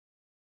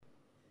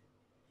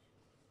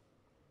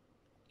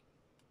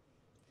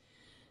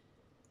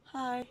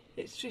Hi,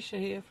 it's Trisha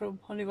here from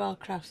Honeywell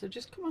Crafts. I've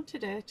just come on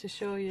today to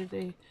show you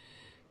the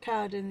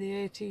card in the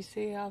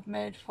ATC I've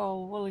made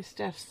for Woolly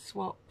Steph's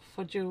swap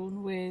for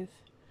June with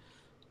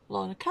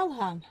Lorna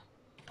Callaghan.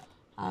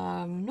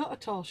 I'm not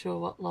at all sure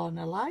what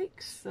Lorna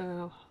likes,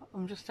 so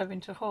I'm just having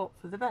to hope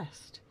for the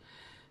best.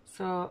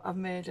 So I've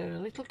made her a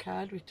little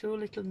card with two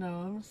little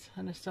gnomes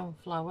and a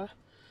sunflower,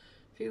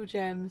 a few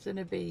gems and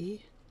a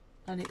bee,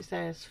 and it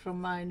says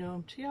 "From my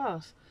gnome to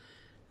yours."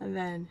 And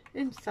then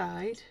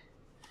inside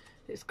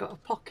it's got a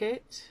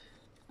pocket,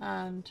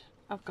 and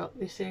I've got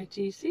this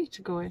ATC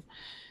to go in.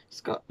 It's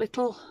got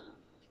little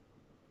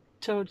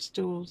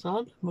toadstools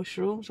on,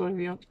 mushrooms, whatever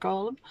you want to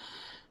call them,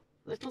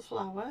 little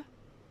flower,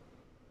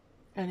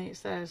 and it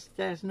says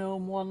 "There's no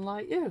one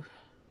like you."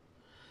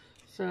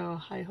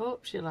 So I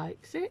hope she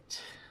likes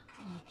it.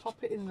 I'll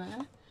pop it in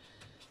there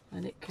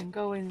and it can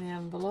go in the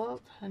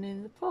envelope and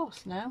in the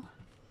post now.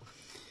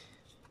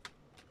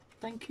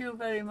 Thank you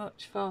very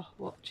much for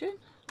watching,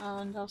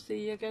 and I'll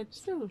see you again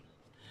soon.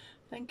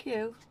 Thank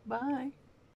you. Bye.